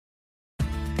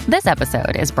This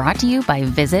episode is brought to you by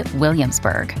Visit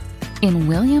Williamsburg. In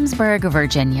Williamsburg,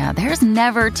 Virginia, there's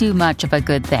never too much of a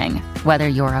good thing. Whether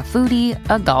you're a foodie,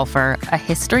 a golfer, a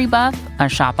history buff, a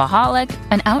shopaholic,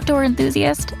 an outdoor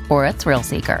enthusiast, or a thrill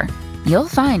seeker, you'll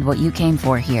find what you came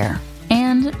for here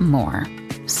and more.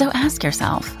 So ask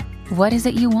yourself, what is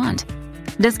it you want?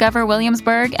 Discover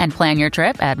Williamsburg and plan your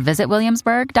trip at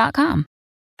visitwilliamsburg.com.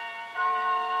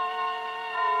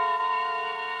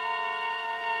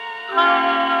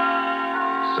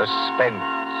 Suspense.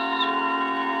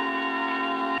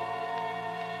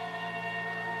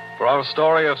 For our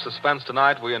story of suspense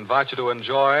tonight, we invite you to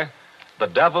enjoy The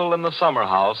Devil in the Summer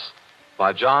House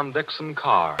by John Dixon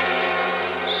Carr.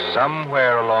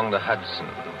 Somewhere along the Hudson,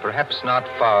 perhaps not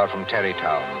far from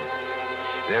Tarrytown,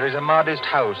 there is a modest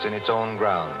house in its own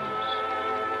grounds.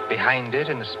 Behind it,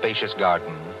 in a spacious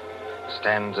garden,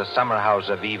 stands a summer house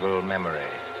of evil memory.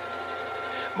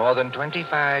 More than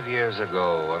 25 years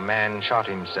ago, a man shot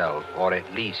himself, or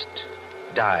at least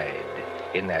died,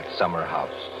 in that summer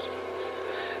house.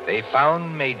 They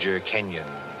found Major Kenyon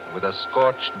with a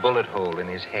scorched bullet hole in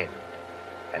his head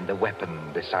and the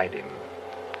weapon beside him.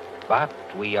 But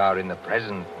we are in the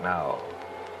present now.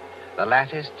 The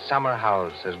latticed summer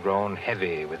house has grown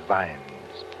heavy with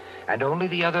vines, and only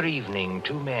the other evening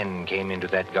 2 men came into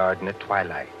that garden at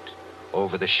twilight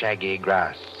over the shaggy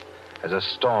grass as a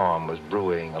storm was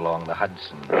brewing along the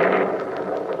Hudson.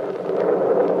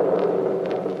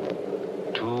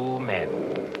 2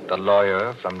 men, the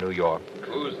lawyer from New York.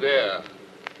 Who's there?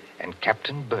 And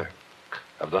Captain Burke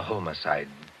of the homicide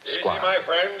squad. Easy, my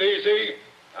friend, easy.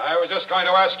 I was just going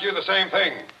to ask you the same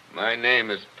thing. My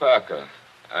name is Parker.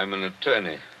 I'm an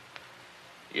attorney.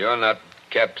 You're not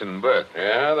Captain Burke.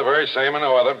 Yeah, the very same and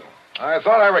no other. I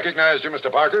thought I recognized you,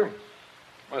 Mr. Parker.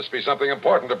 Must be something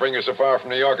important to bring you so far from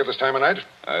New York at this time of night.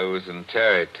 I was in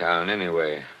Tarrytown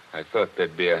anyway. I thought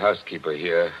there'd be a housekeeper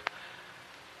here,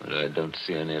 but I don't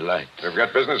see any lights. You've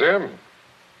got business here?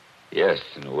 Yes,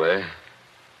 in a way.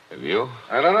 Have you?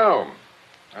 I don't know.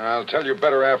 I'll tell you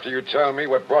better after you tell me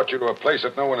what brought you to a place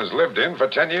that no one has lived in for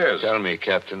 10 years. Tell me,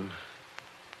 Captain.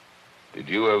 Did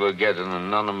you ever get an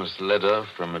anonymous letter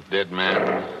from a dead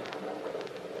man?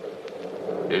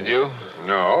 Did you?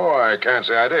 No, I can't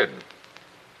say I did.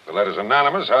 The letter's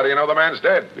anonymous. How do you know the man's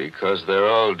dead? Because they're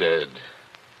all dead.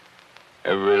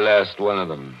 Every last one of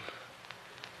them.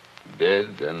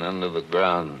 Dead and under the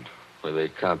ground, where they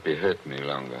can't be hurt any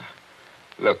longer.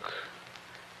 Look.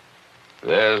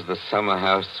 There's the summer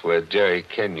house where Jerry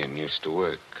Kenyon used to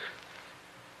work.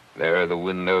 There are the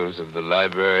windows of the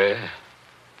library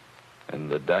and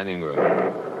the dining room.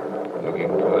 Looking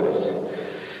toward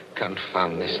it.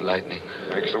 Confound this lightning.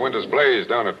 Makes the windows blaze,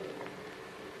 don't it?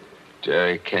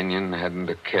 Jerry Kenyon hadn't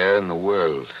a care in the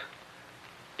world.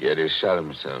 Yet he shot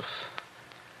himself.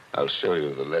 I'll show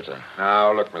you the letter.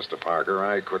 Now, look, Mr. Parker,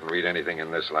 I couldn't read anything in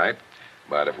this light.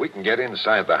 But if we can get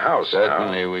inside the house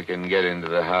Certainly we can get into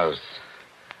the house.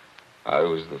 I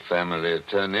was the family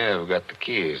attorney. I've got the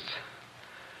keys.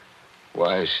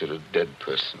 Why should a dead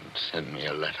person send me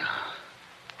a letter?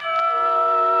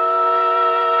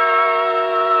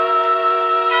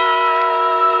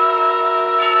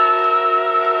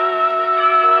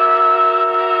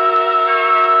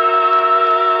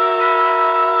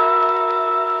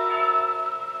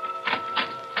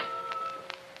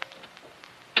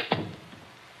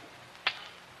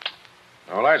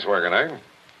 No lights working, eh?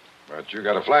 But you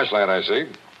got a flashlight, I see.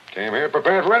 Came here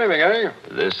prepared for anything, eh?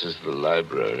 This is the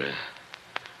library.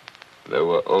 There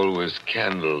were always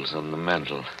candles on the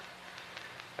mantel.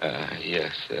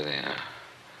 Yes, there they are.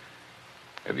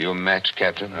 Have you a match,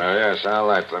 Captain? Yes, I'll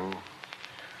light them.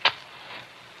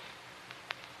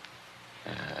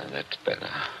 That's better.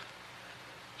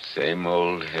 Same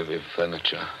old heavy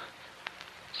furniture.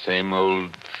 Same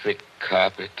old thick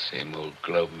carpet. Same old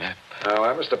globe map. Now,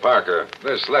 Mr. Parker,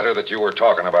 this letter that you were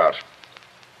talking about.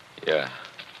 Yeah.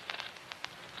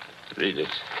 Read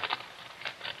it.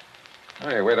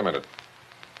 Hey, wait a minute.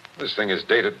 This thing is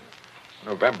dated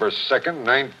November 2nd,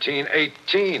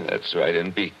 1918. That's right,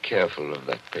 and be careful of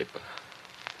that paper.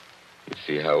 You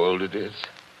see how old it is?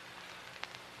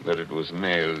 But it was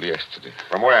mailed yesterday.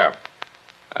 From where?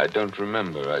 I don't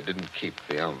remember. I didn't keep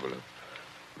the envelope.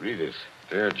 Read it.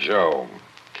 Dear Joe.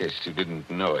 In case you didn't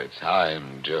know it,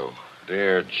 I'm Joe.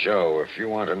 Dear Joe, if you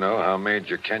want to know how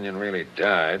Major Kenyon really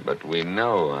died... But we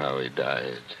know how he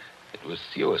died. It was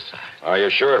suicide. Are you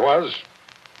sure it was?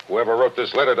 Whoever wrote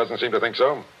this letter doesn't seem to think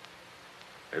so.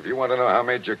 If you want to know how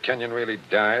Major Kenyon really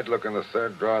died, look in the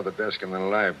third drawer of the desk in the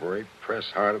library.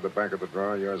 Press hard at the back of the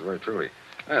drawer. Yours very truly.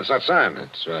 It's not signed.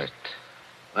 That's right.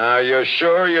 Now, you're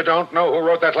sure you don't know who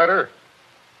wrote that letter?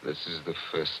 This is the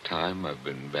first time I've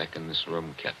been back in this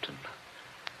room, Captain.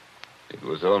 It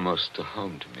was almost a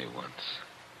home to me once.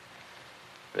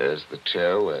 There's the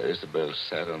chair where Isabel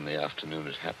sat on the afternoon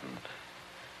it happened.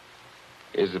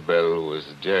 Isabel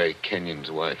was Jerry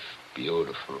Kenyon's wife.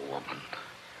 Beautiful woman.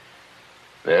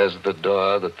 There's the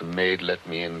door that the maid let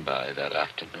me in by that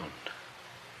afternoon.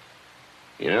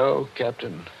 You know,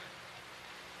 Captain,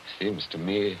 seems to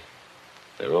me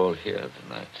they're all here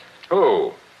tonight.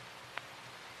 Who?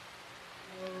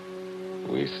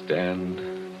 We stand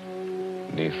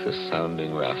beneath the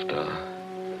sounding rafter,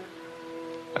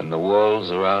 and the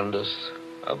walls around us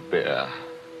are bare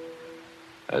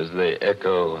as they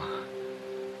echo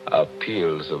our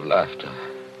peals of laughter.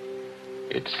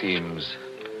 It seems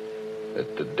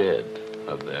that the dead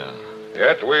are there.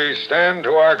 Yet we stand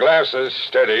to our glasses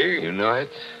steady. You know it?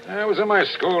 I was in my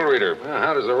school reader.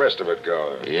 How does the rest of it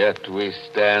go? Yet we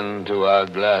stand to our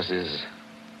glasses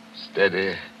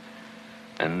steady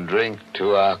and drink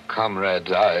to our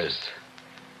comrades' eyes.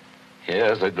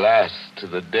 Here's a glass to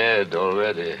the dead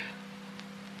already.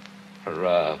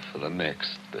 Hurrah for the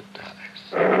next that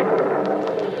dies.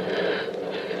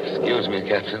 Excuse me,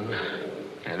 Captain.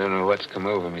 I don't know what's come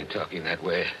over me talking that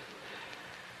way.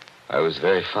 I was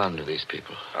very fond of these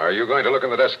people. Are you going to look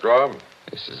in the desk drawer?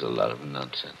 This is a lot of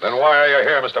nonsense. Then why are you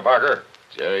here, Mr. Parker?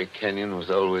 Jerry Kenyon was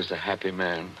always a happy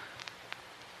man.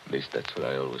 At least that's what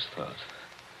I always thought.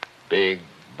 Big,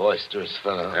 boisterous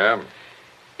fellow. Yeah?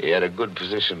 He had a good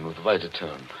position with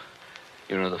Vitaturn.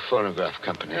 You know, the phonograph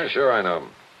company. Yeah, sure, I know.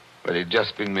 But he'd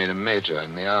just been made a major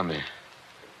in the Army.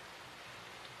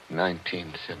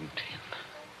 1917.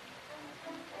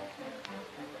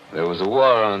 There was a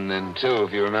war on then, too,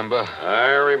 if you remember.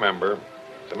 I remember.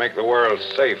 To make the world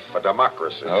safe for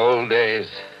democracy. Old days.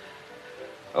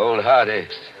 Old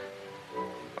heartaches.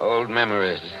 Old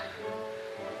memories.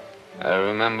 I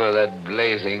remember that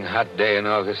blazing hot day in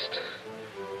August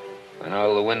when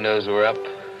all the windows were up.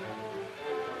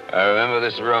 I remember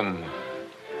this room.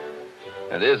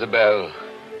 And Isabel,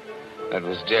 that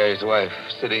was Jerry's wife,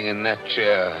 sitting in that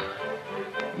chair,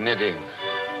 knitting.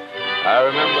 I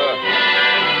remember...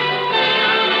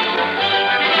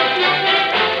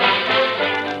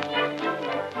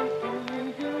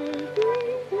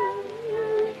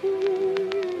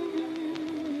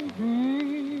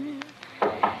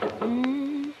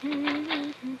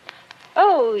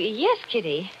 Oh, yes,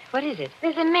 Kitty. What is it?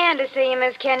 There's a man to see you,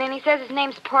 Miss Kenyon. He says his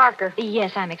name's Parker.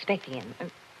 Yes, I'm expecting him.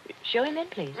 Show him in,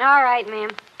 please. All right, ma'am.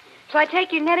 Shall I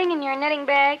take your knitting in your knitting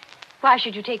bag? Why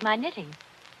should you take my knitting?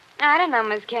 I don't know,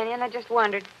 Miss Kenyon. I just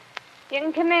wondered. You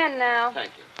can come in now.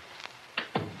 Thank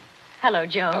you. Hello,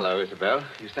 Joe. Hello, Isabel.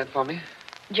 You sent for me?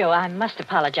 Joe, I must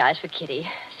apologize for Kitty.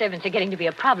 Servants are getting to be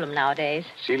a problem nowadays.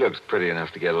 She looks pretty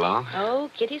enough to get along. Oh,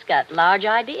 Kitty's got large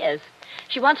ideas.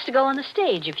 She wants to go on the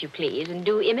stage, if you please, and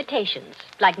do imitations,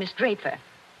 like Miss Draper.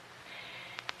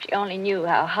 She only knew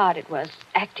how hard it was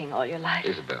acting all your life.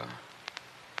 Isabel,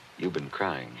 you've been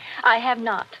crying. I have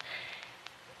not.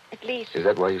 At least, Is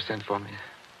that why you sent for me?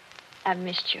 I've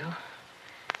missed you.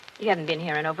 You haven't been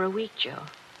here in over a week, Joe.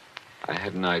 I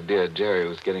had an idea Jerry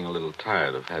was getting a little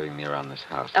tired of having me around this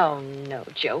house. Oh, no,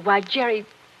 Joe. Why, Jerry...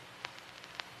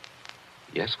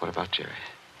 Yes, what about Jerry?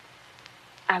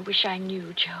 I wish I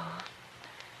knew, Joe.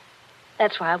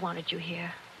 That's why I wanted you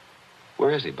here.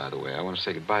 Where is he, by the way? I want to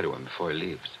say goodbye to him before he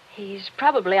leaves. He's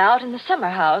probably out in the summer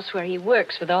house where he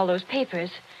works with all those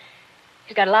papers.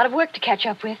 He's got a lot of work to catch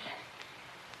up with.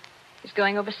 He's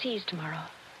going overseas tomorrow.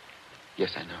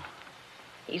 Yes, I know.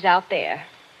 He's out there.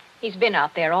 He's been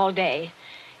out there all day.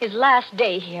 His last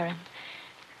day here, and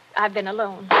I've been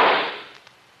alone.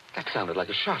 That sounded like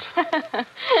a shot.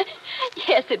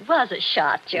 Yes, it was a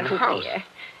shot, Joe, In the house. dear.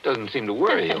 Doesn't seem to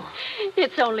worry you.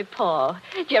 It's only Paul,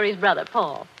 Jerry's brother,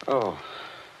 Paul. Oh,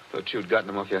 thought you'd gotten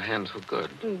him off your hands for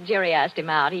good. Jerry asked him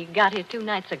out. He got here 2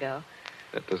 nights ago.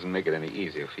 That doesn't make it any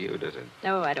easier for you, does it?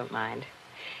 No, I don't mind.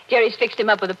 Jerry's fixed him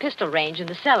up with a pistol range in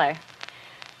the cellar.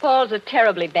 Paul's a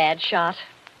terribly bad shot.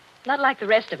 Not like the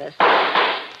rest of us.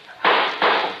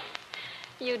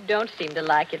 You don't seem to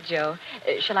like it, Joe.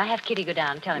 Shall I have Kitty go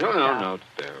down and tell him to stop? No, it's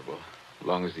bearable. As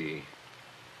long as he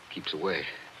keeps away.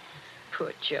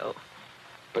 Poor Joe.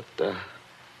 But,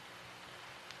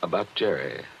 about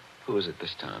Jerry, who is it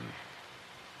this time?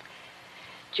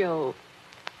 Joe,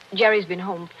 Jerry's been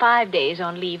home 5 days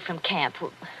on leave from camp.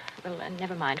 Well,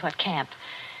 never mind what camp.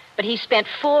 But he spent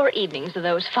 4 evenings of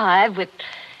those 5 with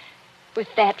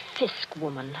that Fisk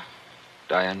woman.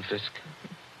 Diane Fisk?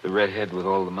 The redhead with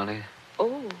all the money?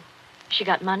 Oh, she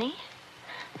got money?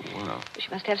 Well,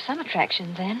 She must have some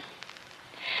attraction then.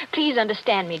 Please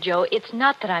understand me, Joe. It's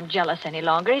not that I'm jealous any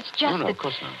longer. It's just no, that... of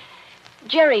course not.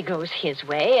 Jerry goes his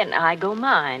way, and I go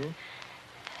mine.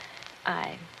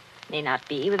 I may not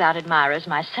be without admirers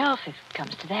myself, if it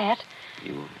comes to that.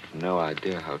 You've no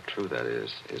idea how true that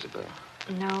is, Isabel.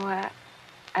 No,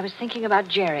 I was thinking about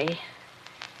Jerry.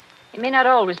 He may not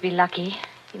always be lucky.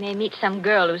 He may meet some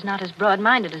girl who's not as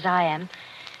broad-minded as I am.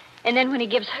 And then when he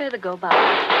gives her the go-by...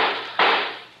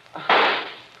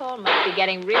 Paul must be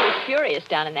getting really furious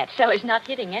down in that cell. He's not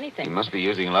hitting anything. He must be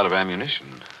using a lot of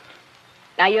ammunition.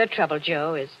 Now, your trouble,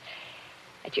 Joe, is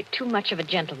that you're too much of a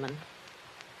gentleman.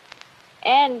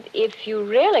 And if you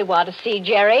really want to see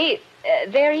Jerry,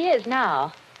 there he is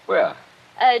now. Where?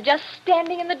 Just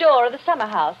standing in the door of the summer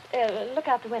house. Look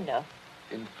out the window.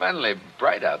 Infernally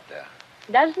bright out there.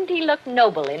 Doesn't he look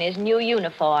noble in his new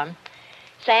uniform?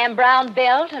 Sam Brown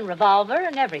belt and revolver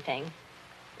and everything.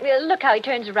 Look how he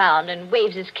turns around and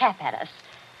waves his cap at us.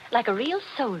 Like a real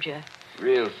soldier.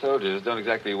 Real soldiers don't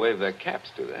exactly wave their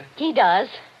caps, do they? He does.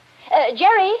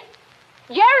 Jerry?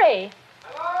 Jerry!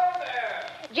 Hello there!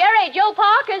 Jerry, Joe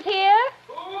Parker's here.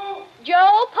 Who?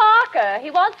 Joe Parker. He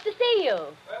wants to see you. Well,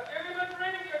 give him a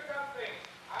drink or something.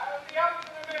 I'll be up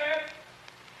in a minute.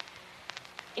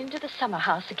 Into the summer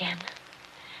house again.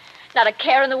 Not a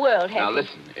care in the world, have Now, you?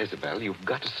 listen, Isabel, you've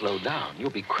got to slow down. You'll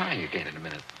be crying again in a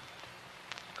minute.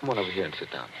 Come on over here and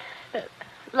sit down.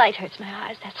 Light hurts my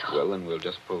eyes, that's all. Well, then we'll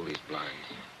just pull these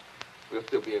blinds. We'll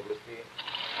still be able to see.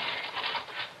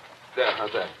 There,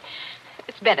 how's that?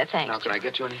 It's better, thanks. Now, can I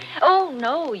get you anything? Oh,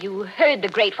 no, you heard the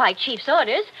Great White Chief's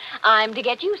orders. I'm to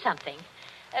get you something.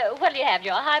 What do you have,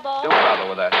 Joe? A highball? Don't bother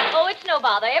with that. Oh, it's no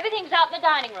bother. Everything's out in the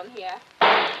dining room here.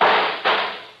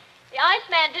 The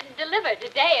iceman didn't deliver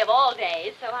today of all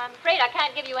days, so I'm afraid I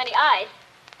can't give you any ice.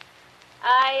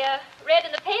 I read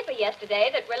in the paper yesterday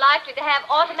that we're likely to have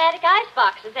automatic ice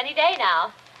boxes any day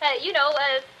now.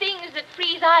 Things that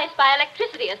freeze ice by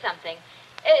electricity or something.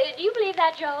 Do you believe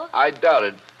that, Joe? I doubt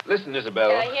it. Listen, Isabel.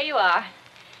 Here you are.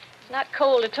 It's not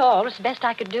cold at all. It's the best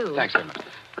I could do. Thanks very much.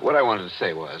 What I wanted to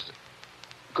say was,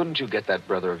 couldn't you get that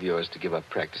brother of yours to give up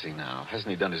practicing now? Hasn't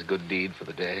he done his good deed for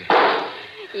the day?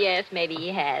 Yes, maybe he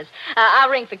has. I'll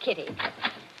ring for Kitty.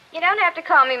 You don't have to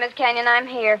call me, Miss Kenyon. I'm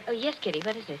here. Oh, yes, Kitty.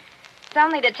 What is it? It's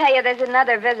only to tell you there's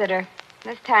another visitor.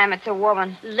 This time it's a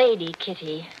woman. Lady,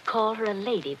 Kitty. Call her a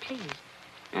lady, please.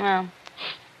 Oh,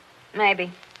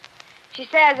 maybe. She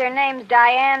says her name's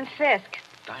Diane Fisk.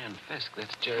 Diane Fisk,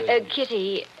 that's Jerry.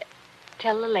 Kitty,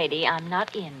 tell the lady I'm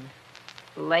not in.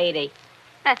 Lady.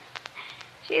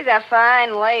 She's a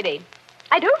fine lady.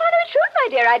 I don't want to intrude, my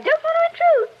dear. I don't want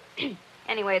to intrude.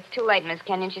 Anyway, it's too late, Miss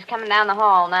Kenyon. She's coming down the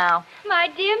hall now. My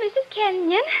dear Mrs.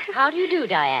 Kenyon. How do you do,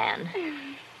 Diane?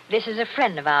 This is a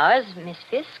friend of ours, Miss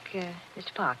Fisk,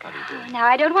 Mr. Parker. How do you do? Now,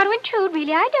 I don't want to intrude,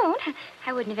 really. I don't.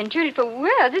 I wouldn't have intruded for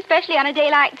worlds, especially on a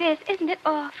day like this. Isn't it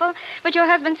awful? But your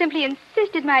husband simply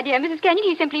insisted, my dear Mrs. Kenyon.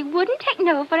 He simply wouldn't take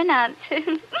no for an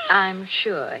answer. I'm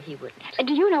sure he wouldn't.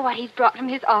 Do you know what he's brought from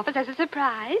his office as a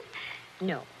surprise?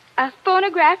 No. A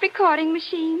phonograph recording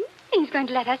machine. He's going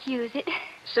to let us use it.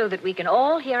 So that we can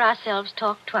all hear ourselves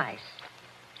talk twice.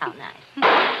 How nice.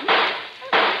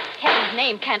 Heaven's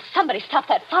name, can't somebody stop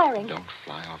that firing? Don't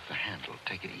fly off the handle.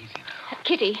 Take it easy now.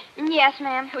 Kitty. Yes,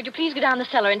 ma'am. Would you please go down the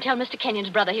cellar and tell Mr. Kenyon's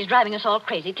brother he's driving us all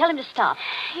crazy? Tell him to stop.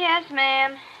 Yes,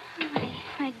 ma'am.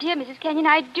 My dear Mrs. Kenyon,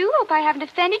 I do hope I haven't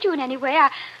offended you in any way.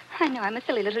 I know I'm a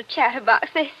silly little chatterbox.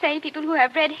 They say people who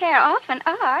have red hair often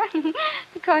are.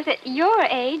 Of course, at your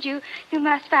age, you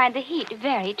must find the heat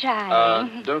very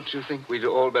trying. Don't you think we'd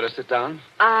all better sit down?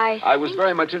 I was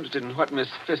very much interested in what Miss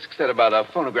Fisk said about a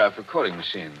phonograph recording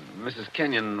machine. Mrs.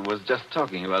 Kenyon was just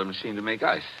talking about a machine to make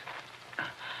ice.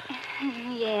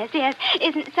 Yes.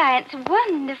 Isn't science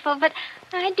wonderful? But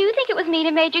I do think it was mean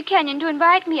of Major Kenyon to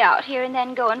invite me out here and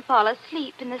then go and fall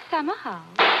asleep in the summer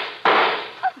house.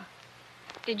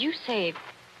 Did you say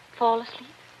fall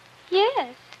asleep?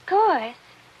 Yes, of course.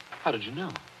 How did you know?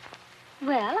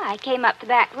 Well, I came up the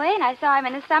back way and I saw him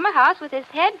in the summer house with his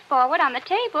head forward on the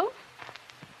table,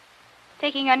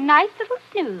 taking a nice little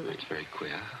snooze. That's very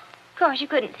queer. Of course, you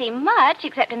couldn't see much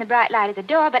except in the bright light of the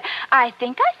door, but I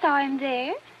think I saw him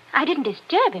there. I didn't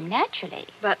disturb him, naturally.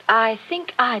 But I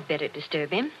think I'd better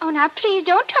disturb him. Oh, now, please,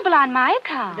 don't trouble on my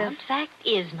account. The fact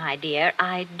is, my dear,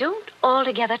 I don't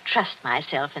altogether trust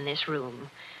myself in this room.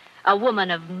 A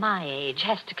woman of my age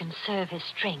has to conserve her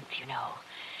strength, you know.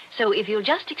 So if you'll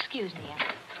just excuse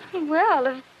me. Well,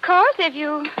 of course, if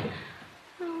you...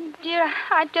 Oh, dear,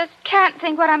 I just can't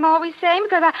think what I'm always saying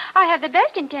because I have the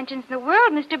best intentions in the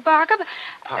world, Mr. Barker, but...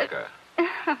 Parker.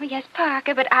 Oh, yes,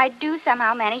 Parker, but I do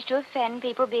somehow manage to offend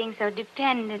people being so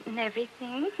dependent and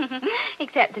everything.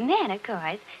 Except the men, of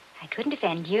course. I couldn't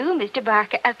defend you, Mr.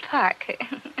 Parker.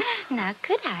 Now,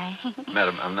 could I?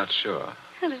 Madam, I'm not sure.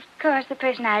 Well, of course, the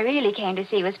person I really came to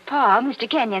see was Paul, Mr.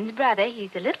 Kenyon's brother.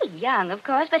 He's a little young, of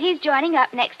course, but he's joining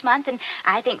up next month, and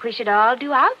I think we should all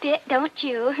do our bit, don't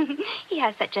you? He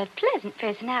has such a pleasant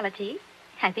personality.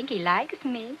 I think he likes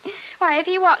me. Why, if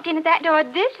he walked in at that door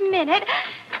this minute...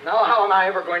 Now, how am I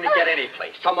ever going to get any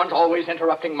place? Someone's always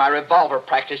interrupting my revolver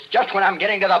practice just when I'm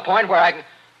getting to the point where I can...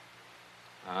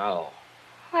 Oh.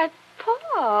 Why,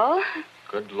 Paul...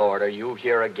 Good Lord, are you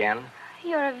here again?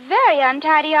 You're a very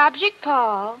untidy object,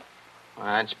 Paul. Well,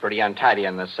 that's pretty untidy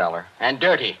in this cellar. And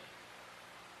dirty.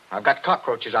 I've got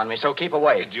cockroaches on me, so keep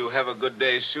away. Did you have a good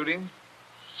day shooting?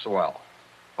 Swell.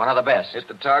 One of the best. Hit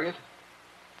the target?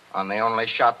 On the only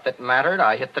shot that mattered,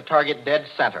 I hit the target dead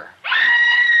center.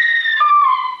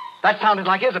 That sounded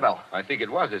like Isabel. I think it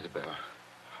was Isabel.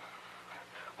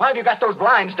 Why have you got those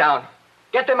blinds down?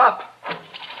 Get them up.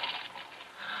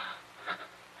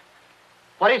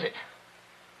 What is it?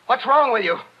 What's wrong with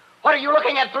you? What are you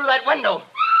looking at through that window?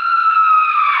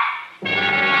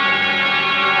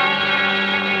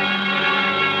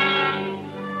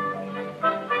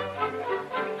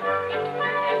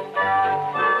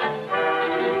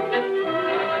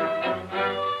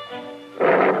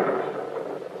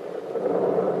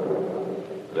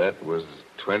 That was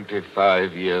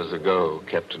 25 years ago,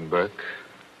 Captain Burke.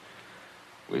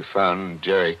 We found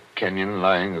Jerry Kenyon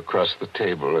lying across the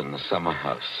table in the summer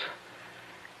house.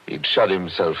 He'd shot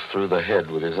himself through the head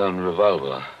with his own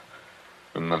revolver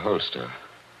from the holster.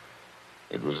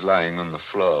 It was lying on the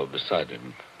floor beside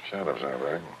him. Shut up,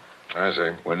 right? I see.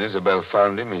 When Isabel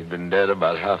found him, he'd been dead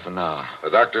about half an hour.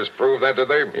 The doctors proved that, did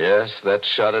they? Yes, that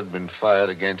shot had been fired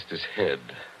against his head.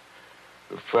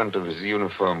 The front of his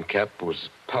uniform cap was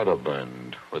powder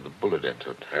burned where the bullet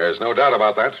entered. There's no doubt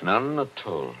about that. None at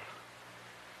all.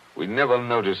 We never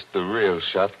noticed the real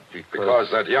shot Because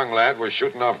that young lad was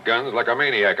shooting off guns like a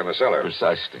maniac in the cellar.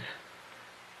 Precisely.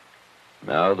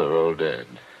 Now they're all dead.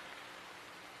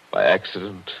 By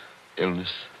accident,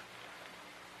 illness,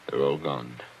 they're all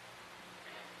gone.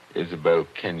 Isabel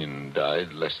Kenyon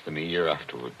died less than a year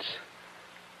afterwards.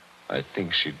 I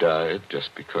think she died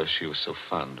just because she was so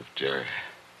fond of Jerry.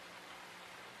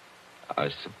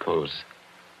 I suppose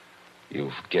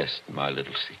you've guessed my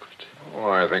little secret.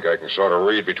 Oh, I think I can sort of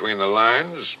read between the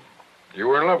lines. You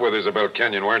were in love with Isabel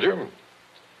Kenyon, weren't you?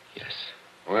 Yes.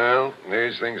 Well,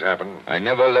 these things happen. I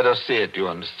never let her see it, you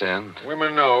understand?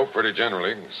 Women know, pretty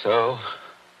generally. So,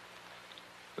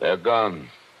 they're gone.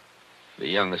 The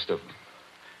youngest of them.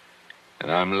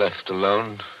 And I'm left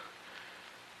alone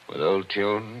with old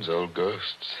tunes, old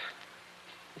ghosts,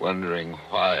 wondering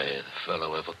why the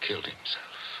fellow ever killed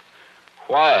himself.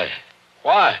 Why?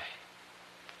 Why?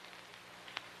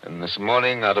 And this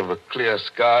morning, out of a clear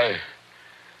sky,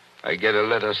 I get a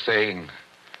letter saying,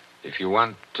 if you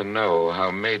want to know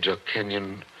how Major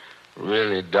Kenyon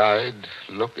really died,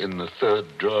 look in the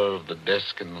third drawer of the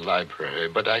desk in the library.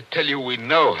 But I tell you, we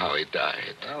know how he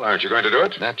died. Well, aren't you going to do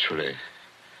it? Naturally.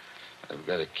 I've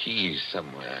got a key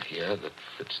somewhere here that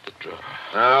fits the drawer.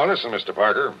 Now, listen, Mr.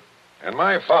 Parker. In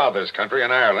my father's country, in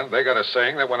Ireland, they got a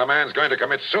saying that when a man's going to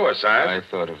commit suicide... I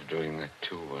thought of doing that,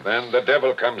 too. Then the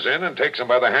devil comes in and takes him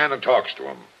by the hand and talks to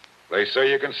him. They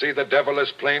say you can see the devil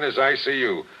as plain as I see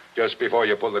you just before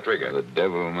you pull the trigger. The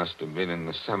devil must have been in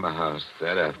the summer house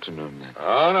that afternoon, then.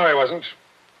 Oh, no, he wasn't.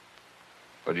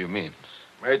 What do you mean?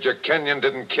 Major Kenyon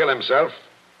didn't kill himself.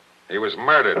 He was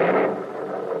murdered.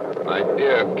 My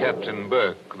dear Captain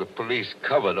Burke, the police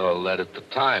covered all that at the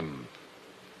time.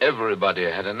 Everybody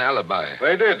had an alibi.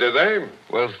 They did they?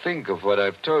 Well, think of what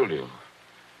I've told you.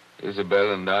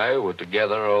 Isabel and I were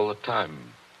together all the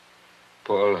time.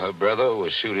 Paul, her brother,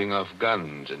 was shooting off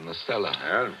guns in the cellar.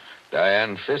 Yeah?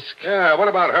 Diane Fisk. Yeah, what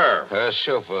about her? Her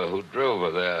chauffeur who drove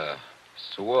her there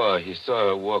swore he saw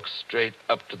her walk straight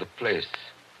up to the place.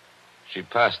 She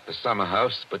passed the summer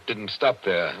house, but didn't stop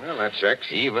there. Well, that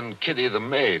checks. Even Kitty, the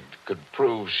maid, could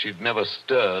prove she'd never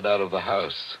stirred out of the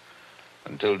house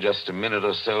until just a minute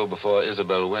or so before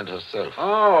Isabel went herself.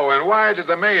 Oh, and why did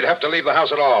the maid have to leave the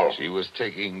house at all? She was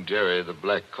taking Jerry the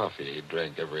black coffee he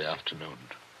drank every afternoon.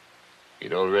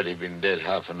 He'd already been dead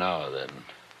half an hour then.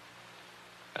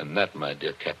 And that, my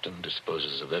dear Captain,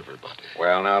 disposes of everybody.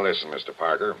 Well, now listen, Mr.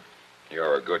 Parker.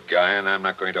 You're a good guy, and I'm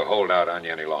not going to hold out on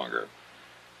you any longer.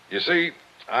 You see,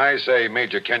 I say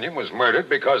Major Kenyon was murdered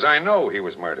because I know he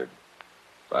was murdered.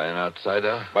 By an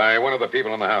outsider? By one of the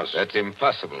people in the house. That's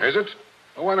impossible. Is it?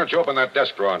 Well, why don't you open that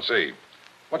desk drawer and see?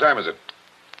 What time is it?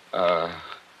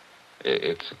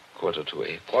 It's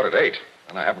 7:45. 7:45,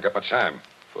 and I haven't got much time.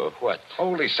 For what?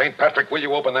 Holy St. Patrick, will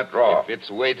you open that drawer? If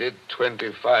it's waited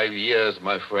 25 years,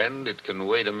 my friend, it can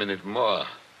wait a minute more.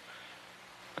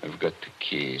 I've got the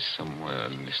key somewhere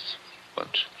in this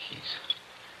bunch of keys.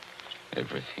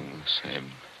 Everything the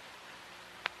same.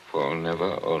 Paul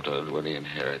never altered what he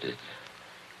inherited.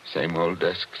 Same old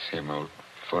desk, same old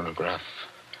phonograph.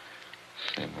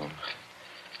 Same old...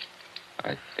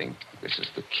 I think this is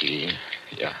the key.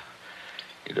 Yeah,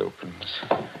 it opens.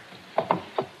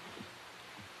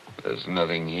 There's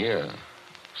nothing here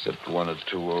except one or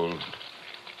two old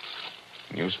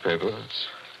newspapers.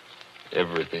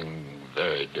 Everything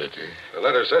very dirty. The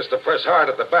letter says to press hard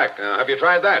at the back. Now, have you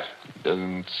tried that?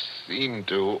 Doesn't seem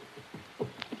to.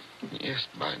 Yes,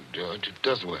 by George, it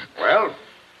does work. Well?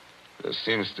 There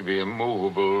seems to be a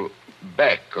movable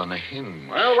back on a hinge.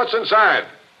 Well, what's inside?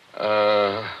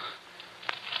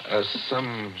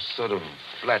 Some sort of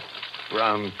flat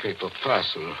brown paper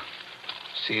parcel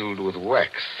sealed with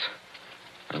wax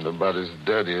and about as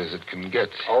dirty as it can get.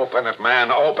 Open it,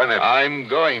 man. Open it. I'm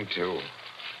going to.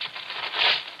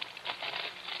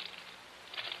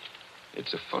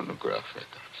 It's a phonograph record.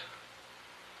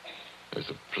 There's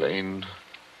a plain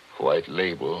white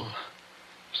label,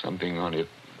 something on it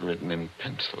written in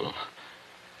pencil.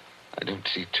 I don't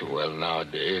see too well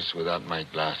nowadays without my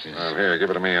glasses. Here, give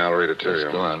it to me. I'll read it to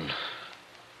you. Go on.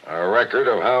 A record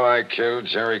of how I killed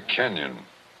Jerry Kenyon.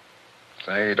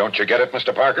 Say, don't you get it,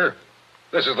 Mr. Parker?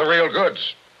 This is the real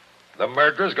goods. The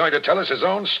murderer's going to tell us his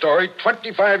own story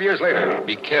 25 years later.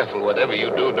 Be careful. Whatever you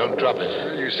do, don't drop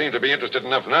it. You seem to be interested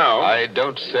enough now. I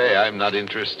don't say I'm not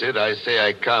interested. I say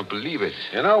I can't believe it.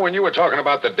 You know, when you were talking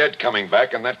about the dead coming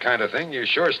back and that kind of thing, you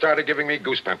sure started giving me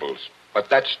goose pimples. But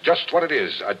that's just what it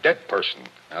is, a dead person.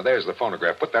 Now, there's the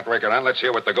phonograph. Put that record on. Let's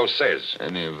hear what the ghost says.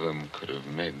 Any of them could have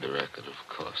made the record, of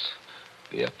course.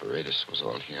 The apparatus was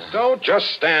all here. Don't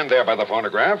just stand there by the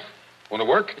phonograph. Won't it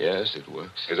work? Yes, it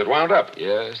works. Is it wound up?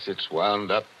 Yes, it's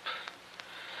wound up.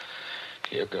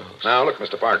 Here goes. Now, look,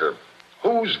 Mr. Parker.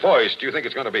 Whose voice do you think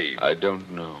it's going to be? I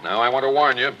don't know. Now, I want to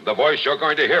warn you. The voice you're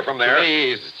going to hear from there...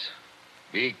 Please,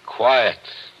 be quiet.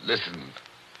 Listen.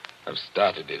 I've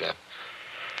started it up.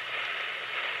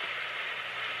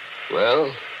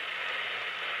 Well,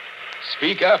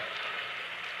 speak up.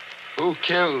 Who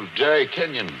killed Jerry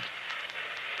Kenyon?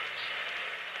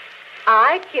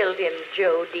 I killed him,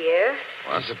 Joe, dear.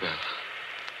 Isabel.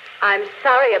 I'm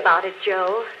sorry about it,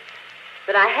 Joe,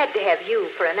 but I had to have you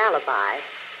for an alibi.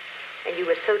 And you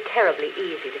were so terribly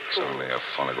easy to It's fool. only a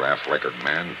phonograph record,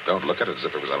 man. Don't look at it as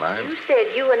if it was alive. You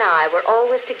said you and I were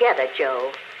always together,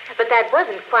 Joe, but that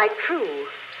wasn't quite true.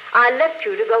 I left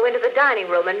you to go into the dining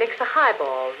room and mix a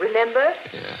highball, remember?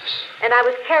 Yes. And I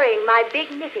was carrying my big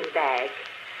knitting bag.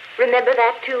 Remember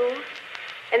that, too?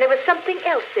 And there was something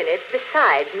else in it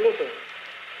besides knitting.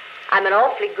 I'm an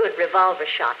awfully good revolver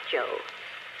shot, Joe.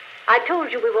 I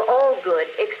told you we were all good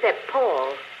except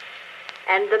Paul.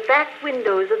 And the back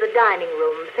windows of the dining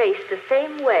room faced the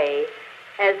same way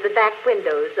as the back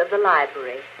windows of the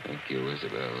library. Thank you,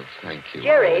 Isabel. Thank you.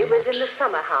 Jerry was in the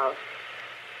summer house.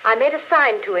 I made a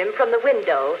sign to him from the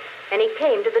window, and he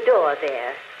came to the door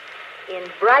there. In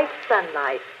bright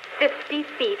sunlight, 50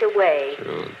 feet away.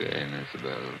 True again,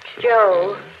 Isabel. True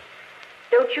Joe, again.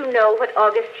 don't you know what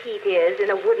August heat is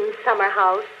in a wooden summer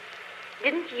house?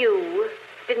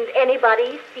 Didn't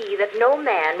anybody see that no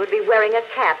man would be wearing a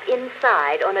cap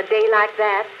inside on a day like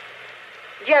that?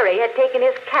 Jerry had taken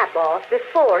his cap off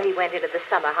before he went into the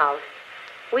summer house.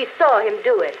 We saw him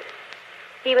do it.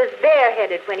 He was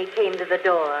bareheaded when he came to the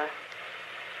door.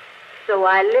 So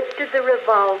I lifted the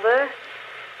revolver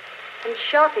and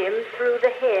shot him through the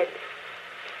head.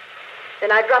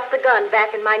 Then I dropped the gun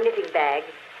back in my knitting bag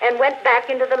and went back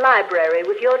into the library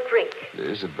with your drink.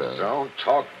 Isabel. Don't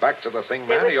talk back to the thing,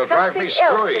 There man. was You'll drive me something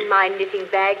else screwy. in my knitting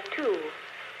bag, too.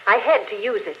 I had to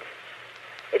use it.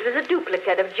 It was a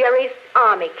duplicate of Jerry's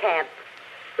army camp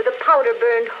with a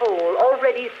powder-burned hole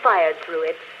already fired through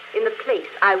it in the place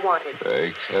I wanted.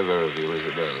 Very clever of you,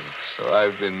 Isabel. So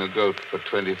I've been the goat for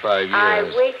 25 years. I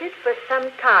waited for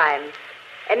some time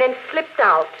and then slipped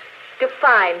out to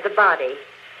find the body.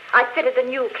 I fitted the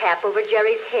new cap over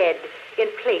Jerry's head in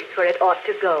place where it ought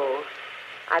to go.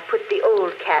 I put the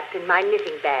old cap in my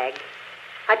knitting bag.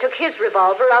 I took his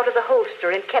revolver out of the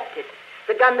holster and kept it.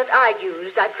 The gun that I'd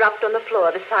used, I dropped on the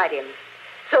floor beside him.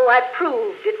 So I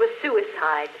proved it was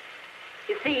suicide.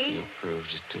 You see? You proved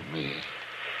it to me.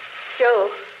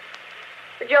 Joe,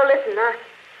 listen,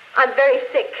 I'm very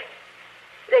sick.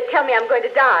 They tell me I'm going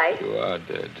to die. You are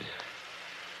dead.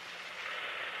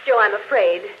 Joe, I'm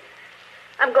afraid.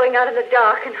 I'm going out in the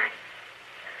dark, and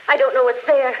I don't know what's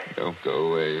there. Don't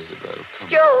go away, Isabel. Come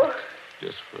Joe,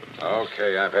 Just for a minute.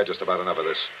 Okay, I've had just about enough of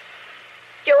this.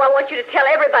 Joe, I want you to tell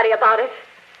everybody about it.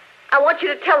 I want you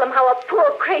to tell them how a poor,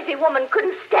 crazy woman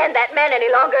couldn't stand that man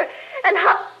any longer, and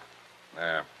how...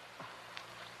 There.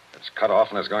 It's cut off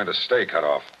and it's going to stay cut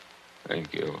off.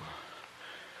 Thank you.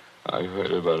 I've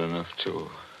heard about enough, too.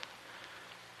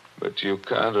 But you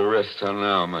can't arrest her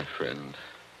now, my friend.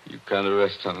 You can't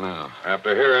arrest her now.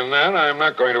 After hearing that, I'm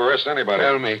not going to arrest anybody.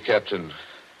 Tell me, Captain.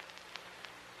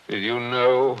 Did you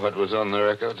know what was on the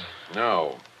record?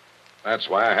 No. That's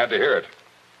why I had to hear it.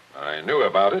 I knew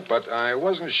about it, but I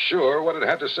wasn't sure what it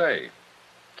had to say.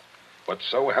 But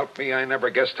so help me, I never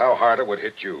guessed how hard it would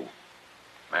hit you.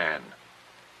 Man,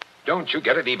 don't you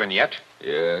get it even yet?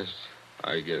 Yes,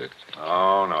 I get it.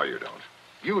 Oh, no, you don't.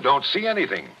 You don't see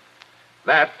anything.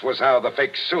 That was how the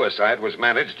fake suicide was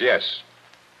managed, yes.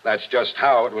 That's just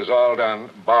how it was all done,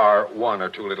 bar one or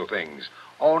two little things.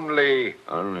 Only...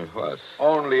 Only what?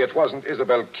 Only it wasn't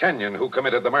Isabel Kenyon who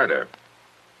committed the murder.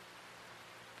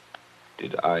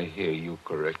 Did I hear you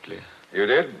correctly? You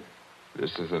did?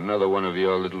 This is another one of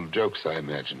your little jokes, I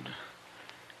imagine.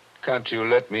 Can't you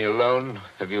let me alone?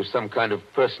 Have you some kind of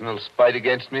personal spite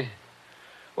against me?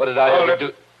 What did I ever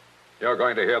do? You're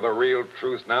going to hear the real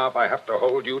truth now if I have to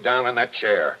hold you down in that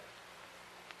chair.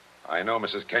 I know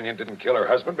Mrs. Kenyon didn't kill her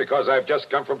husband because I've just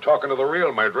come from talking to the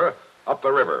real murderer up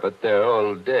the river. But they're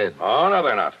all dead. Oh, no,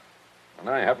 they're not. And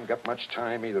I haven't got much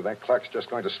time either. That clock's just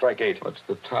going to strike 8. What's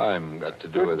the time got to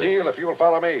do with it? Good deal if you'll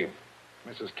follow me.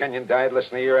 Mrs. Kenyon died less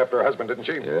than a year after her husband, didn't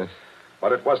she? Yes.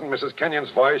 But it wasn't Mrs.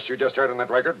 Kenyon's voice you just heard on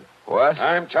that record. What?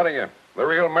 I'm telling you, the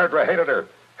real murderer hated her.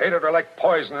 Hated her like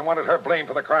poison and wanted her blamed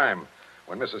for the crime.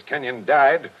 When Mrs. Kenyon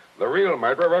died, the real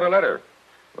murderer wrote a letter.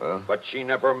 Well? But she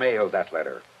never mailed that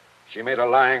letter. She made a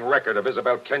lying record of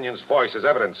Isabel Kenyon's voice as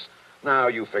evidence. Now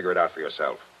you figure it out for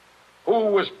yourself. Who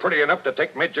was pretty enough to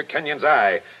take Major Kenyon's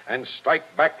eye and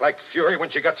strike back like fury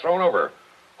when she got thrown over?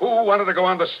 Who wanted to go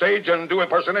on the stage and do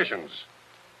impersonations?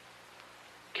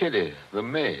 Kitty, the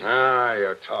maid. Ah,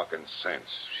 you're talking sense.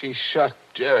 She shot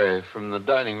Jerry from the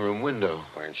dining room window.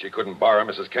 When she couldn't borrow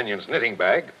Mrs. Kenyon's knitting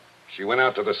bag, she went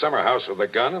out to the summer house with a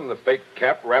gun and the fake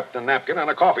cap wrapped in a napkin on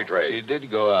a coffee tray. She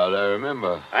did go out, I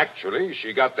remember. Actually,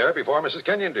 she got there before Mrs.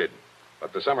 Kenyon did.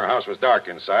 But the summer house was dark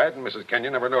inside, and Mrs.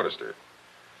 Kenyon never noticed her.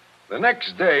 The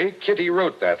next day, Kitty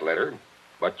wrote that letter,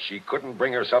 but she couldn't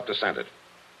bring herself to send it.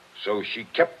 So she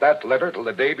kept that letter till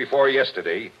the day before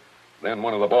yesterday. Then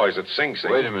one of the boys at Sing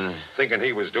Sing... Wait a minute. Thinking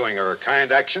he was doing her a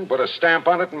kind action, put a stamp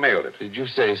on it and mailed it. Did you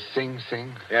say Sing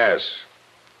Sing? Yes.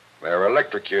 They're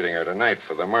electrocuting her tonight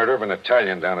for the murder of an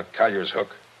Italian down at Collier's Hook.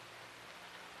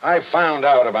 I found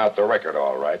out about the record,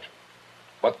 all right.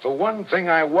 But the one thing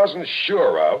I wasn't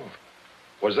sure of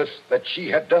was that she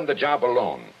had done the job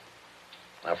alone.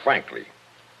 Now, frankly,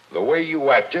 the way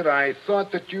you acted, I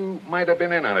thought that you might have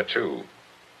been in on it, too.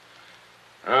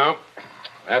 Well,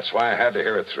 that's why I had to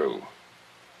hear it through.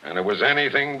 And it was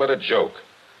anything but a joke.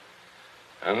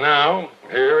 And now,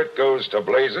 here it goes to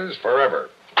blazes forever.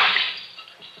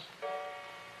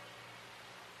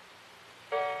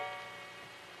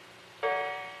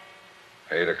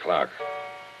 Eight o'clock.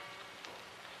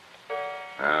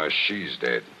 Now she's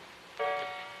dead.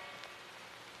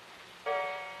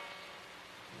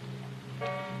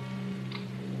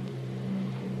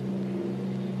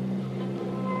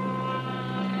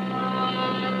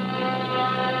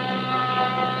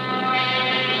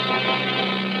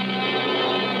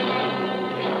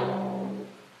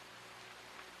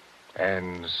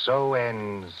 And so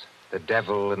ends The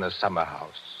Devil in the Summer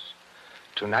House.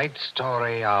 Tonight's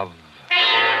story of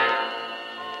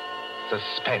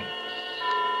Suspense.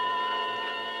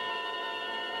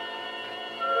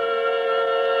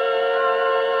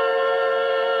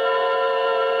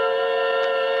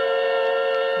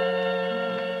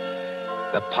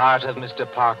 The part of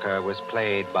Mr. Parker was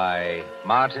played by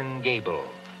Martin Gabel.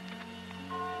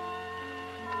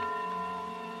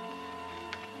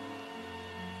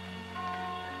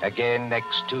 Again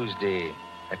next Tuesday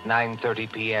at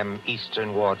 9:30 p.m.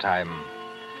 Eastern Wartime.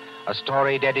 A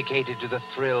story dedicated to the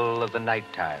thrill of the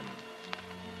nighttime,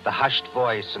 the hushed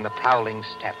voice and the prowling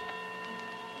step.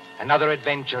 Another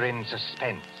adventure in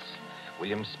suspense.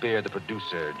 William Spear, the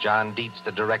producer, John Dietz,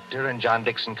 the director, and John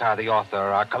Dixon Carr, the author,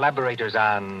 are collaborators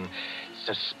on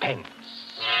Suspense.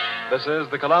 This is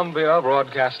the Columbia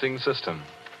Broadcasting System.